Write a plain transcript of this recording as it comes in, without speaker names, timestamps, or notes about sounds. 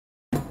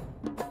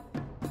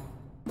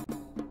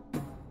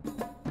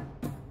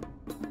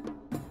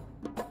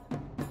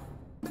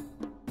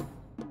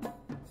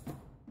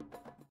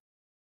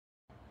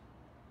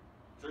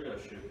的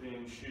视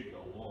频是个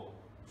我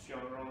想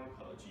让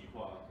和计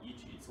划一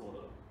起做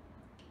的，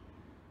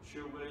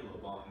是为了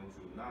帮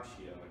助那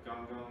些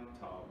刚刚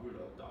踏入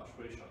了大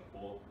学生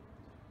活，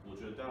不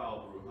知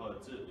道如何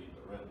自理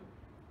的人。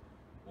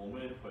我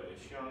们会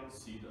详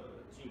细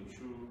的进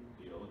出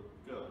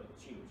6个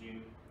情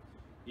境，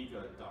一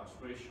个大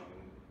学生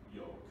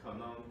有可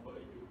能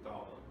会遇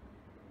到的。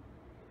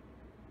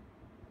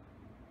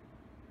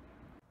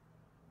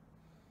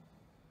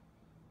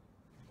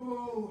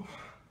哦，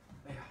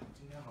哎呀，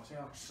今天好像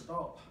要迟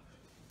到了。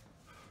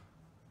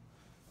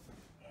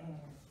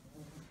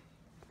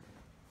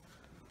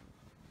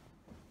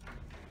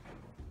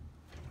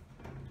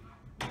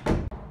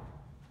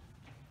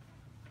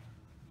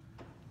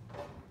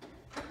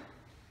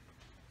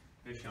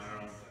没想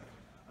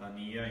到，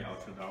你也要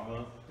迟到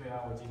了。对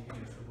啊，我今天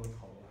也睡过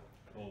头了。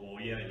我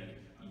也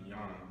一样，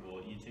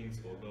我已经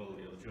错过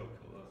6节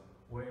课了。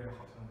我也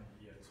好像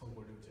也错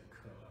过6节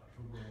课了。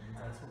如果我们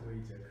再错过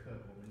1节课，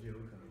我们就有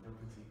可能都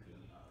不及格。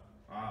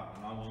啊，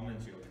那我们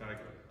就赶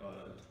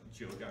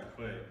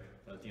快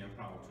电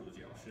话主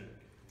教室。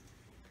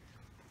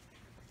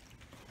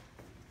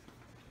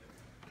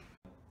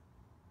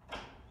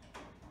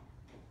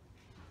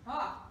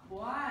啊，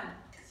博安，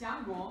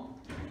相公，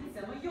你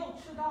怎么又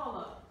迟到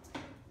了？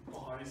不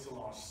好意思，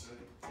老师，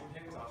今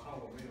天早上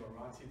我们有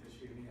RT 的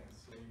训练，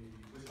所以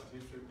不小心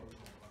睡过头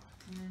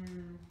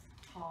了。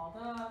好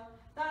的。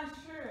但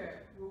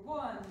是如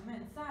果你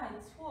们再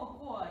错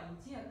过1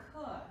节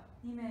课，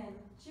你们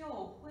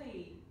就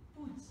会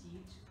不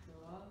及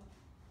格。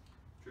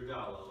知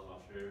道了，老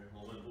师，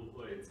我们不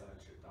会再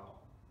迟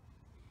到。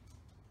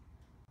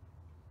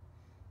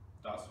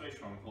大学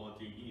生活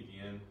第1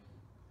点，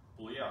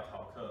不要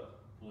逃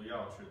课，不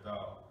要迟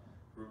到。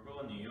如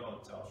果你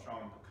有早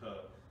上的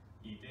课，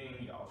一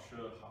定要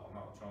设好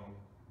闹钟。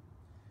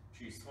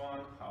计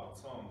算好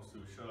从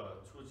宿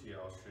舍出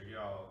教室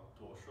要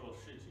多少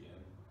时间，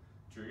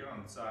这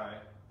样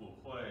才不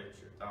会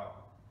迟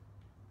到。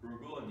如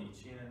果你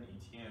前一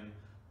天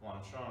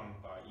晚上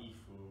把衣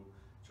服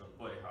准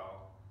备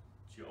好，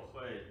就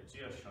会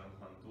节省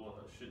很多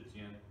的时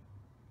间。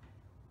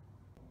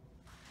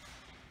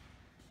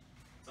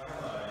再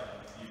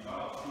来预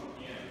报书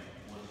面，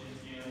我今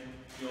天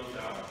又到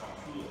床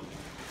书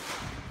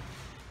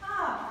了。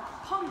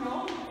啊，朋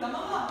友，怎么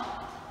了？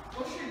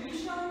我是医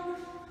生。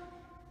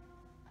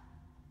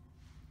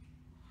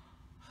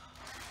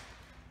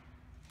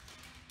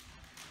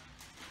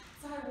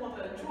在我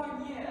的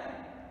专业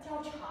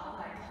调查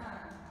来看，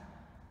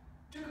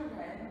这个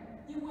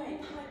人因为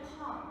太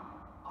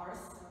胖而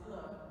死了。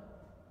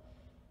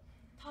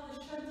他的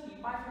身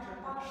体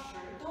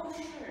80%都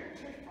是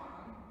脂肪，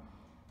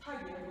他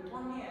也不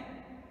锻炼。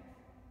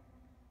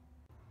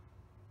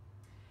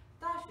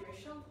大学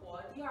生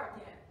活第2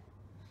点，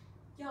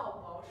要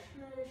保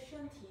持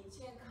身体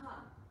健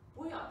康，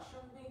不要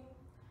生病。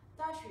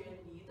大学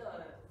里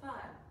的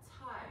饭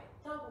菜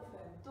大部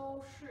分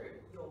都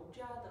是油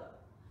炸的，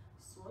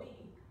所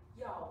以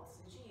要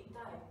自己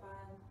带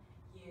饭，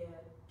也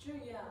这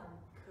样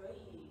可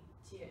以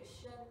节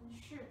省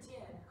时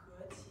间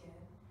和钱，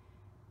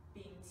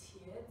并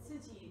且自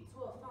己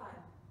做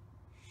饭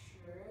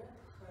是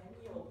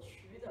很有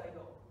趣的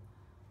哟。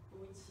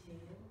不仅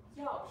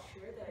要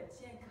吃得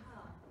健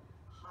康，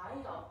还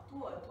要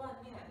多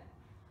锻炼，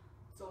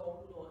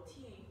走楼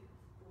梯，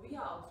不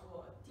要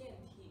坐电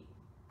梯，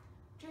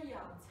这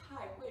样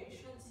才会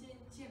身心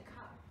健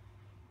康。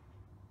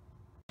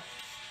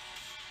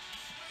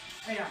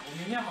哎呀，我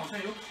明天好像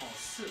有考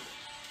试。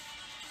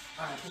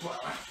哎，不管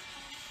了。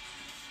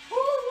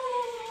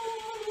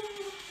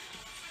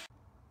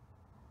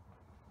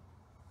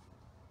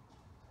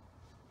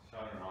小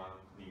冉，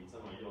你怎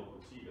么又不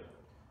记得？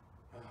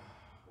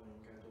我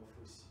应该多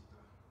复习的。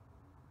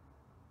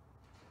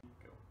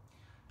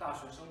大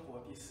学生活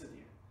第4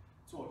点，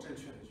做正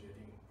确的决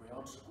定，不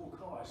要只顾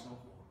课外生活，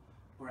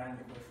不然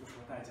你会付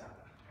出代价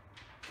的。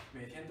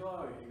每天都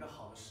要有一个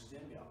好的时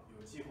间表，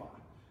有计划，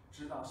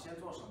知道先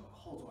做什么，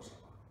后做什么。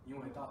因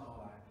为到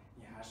头来，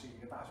你还是一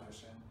个大学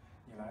生，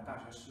你来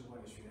大学是为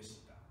了学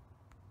习的。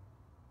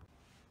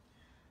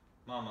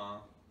妈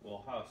妈，我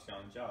好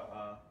想家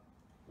啊！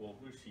我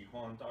不喜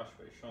欢大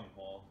学生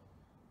活，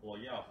我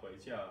要回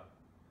家。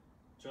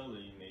这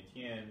里每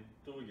天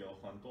都有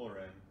很多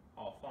人，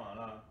好烦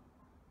啊！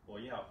我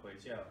要回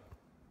家。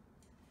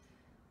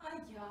哎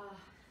呀，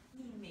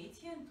你每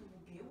天都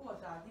给我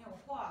打电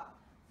话，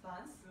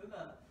烦死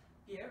了！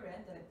别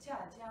人的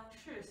家长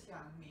是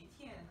想每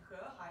天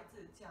和孩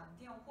子讲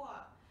电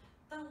话，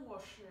但我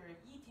是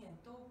一点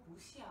都不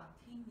想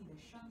听你的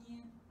声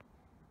音。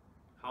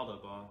好的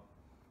吧。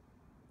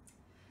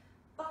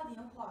把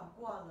电话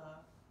挂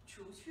了，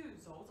出去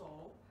走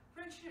走，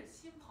认识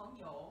新朋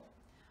友，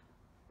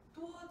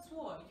多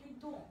做运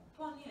动，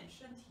锻炼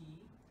身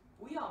体，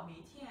不要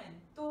每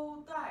天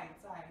都待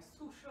在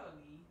宿舍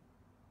里。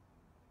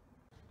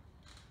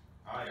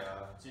哎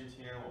呀，今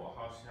天我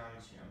好像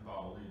钱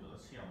包里的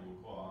钱不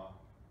够啊。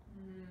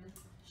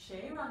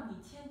谁让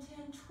你天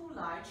天出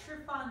来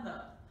吃饭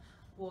的？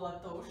我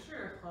都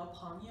是和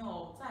朋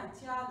友在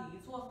家里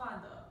做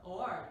饭的，偶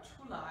尔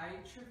出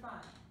来吃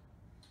饭。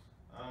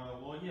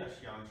我也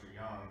想这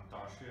样，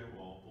但是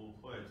我不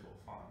会做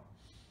饭。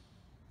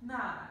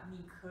那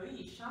你可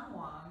以上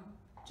网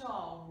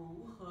找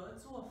如何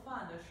做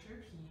饭的视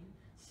频，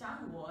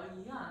像我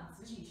一样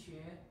自己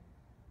学。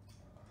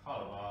好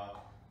了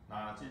吧，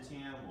那今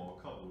天我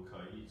可不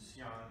可以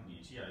向你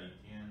借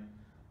一点，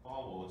把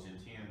我今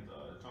天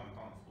的账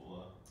单付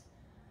了？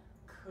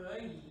可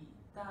以，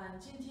但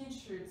今天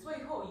是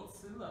最后一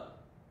次了。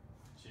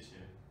谢谢。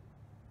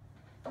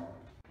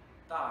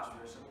大学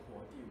生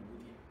活第5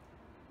点，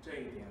这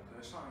一点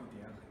和上一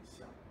点很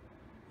像。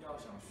要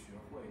想学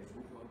会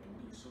如何独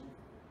立生活，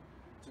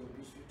就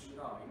必须知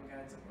道应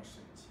该怎么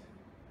省钱，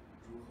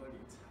如何理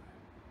财。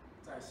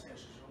在现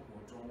实生活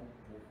中，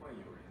不会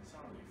有人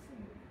像你父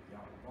母一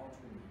样帮助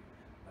你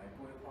来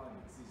规划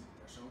你自己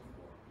的生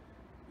活，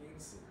因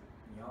此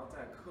你要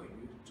在课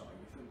余找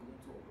一份工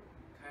作，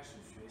开始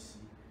学习，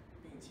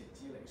并且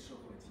积累社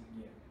会经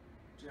验，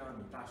这样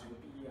你大学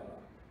毕业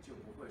了就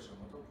不会什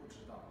么都不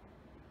知道。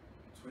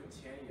存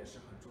钱也是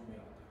很重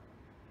要的，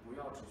不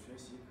要只学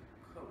习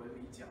课本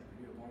里讲的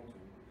月光族，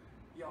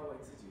要为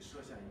自己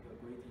设下一个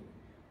规定，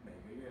每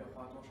个月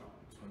花多少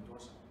存多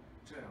少，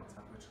这样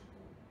才会成功。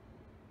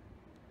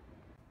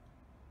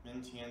明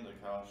天的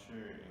考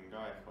试应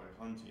该会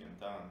很简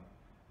单，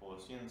我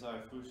现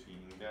在复习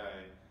应该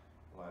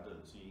来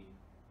得及。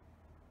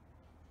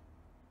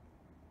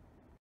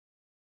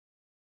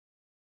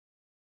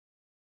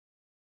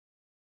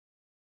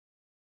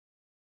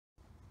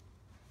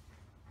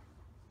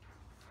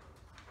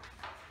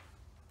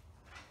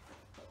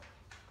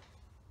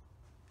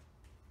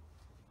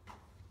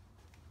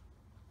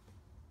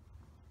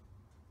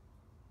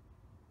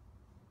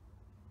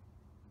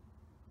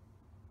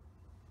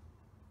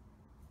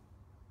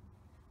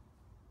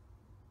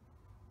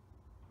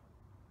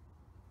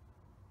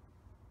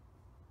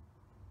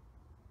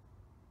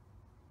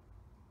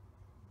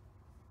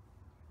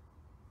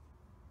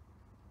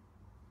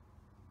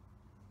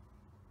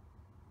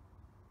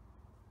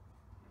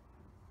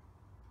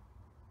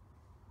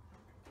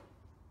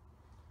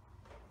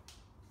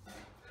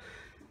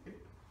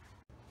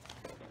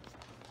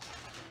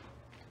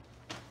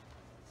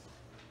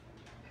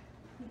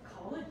你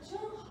考得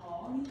真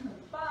好，你很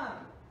棒。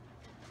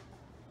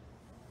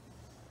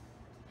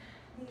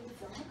你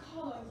怎么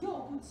考的又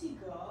不及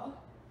格？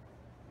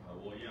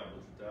我也不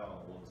知道，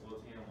我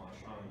昨天晚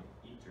上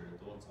一直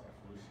都在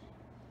复习。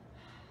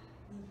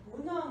你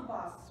不能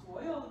把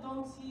所有的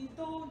东西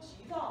都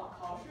记到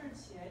考试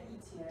前一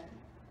天。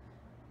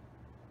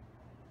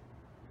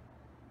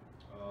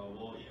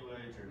我以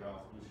为知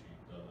道复习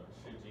的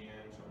时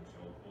间就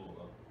够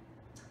了。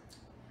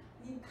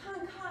你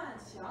看看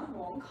向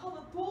荣考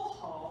得多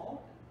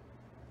好。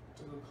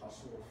这个考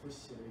试我复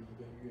习了1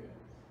个月，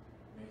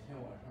每天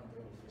晚上都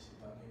有复习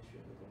当天学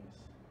的东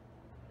西。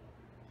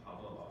好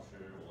的，老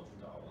师，我知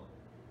道了。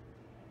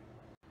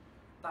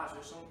大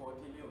学生活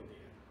第6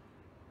点，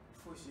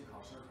复习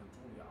考试很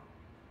重要，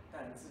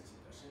但自己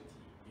的身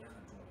体也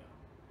很重要。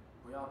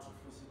不要只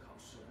复习考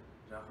试，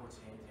然后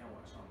前一天晚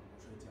上不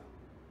睡觉，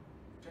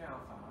这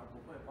样反而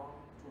不会帮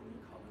助你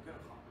考得更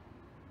好。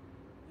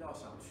要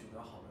想取得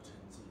好的成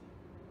绩，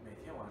每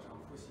天晚上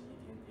复习一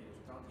点点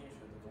当天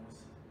学的东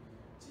西，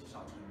积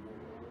少成多，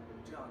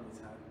这样你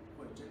才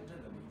会真正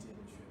的理解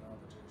你学到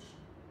的知识。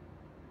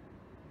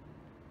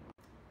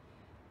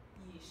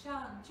以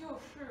上就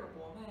是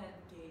我们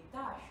给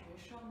大学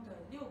生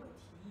的6个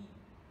提议。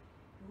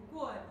如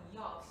果你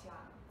要想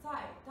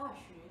在大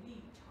学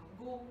里成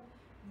功，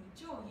你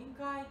就应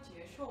该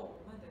接受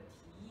我们的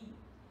提议。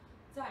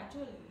在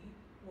这里，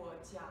我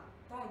将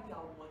代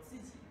表我自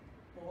己、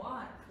博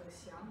安和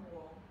祥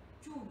荣，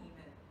祝你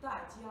们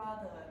大家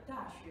的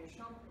大学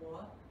生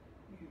活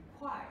愉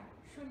快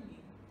顺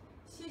利。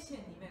谢谢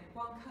你们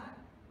观看。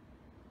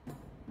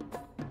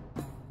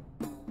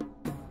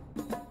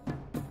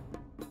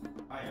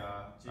哎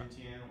呀，今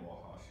天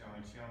我好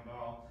像想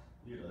到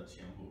你的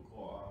钱不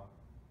够啊。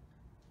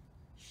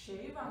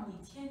谁让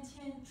你天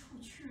天出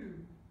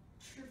去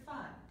吃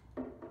饭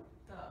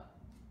的？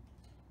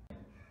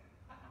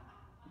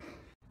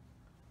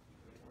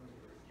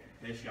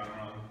没想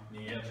到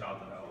你也找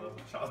得到了，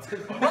找得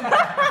到。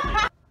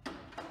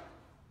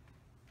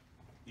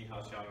你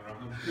好，小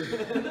荣。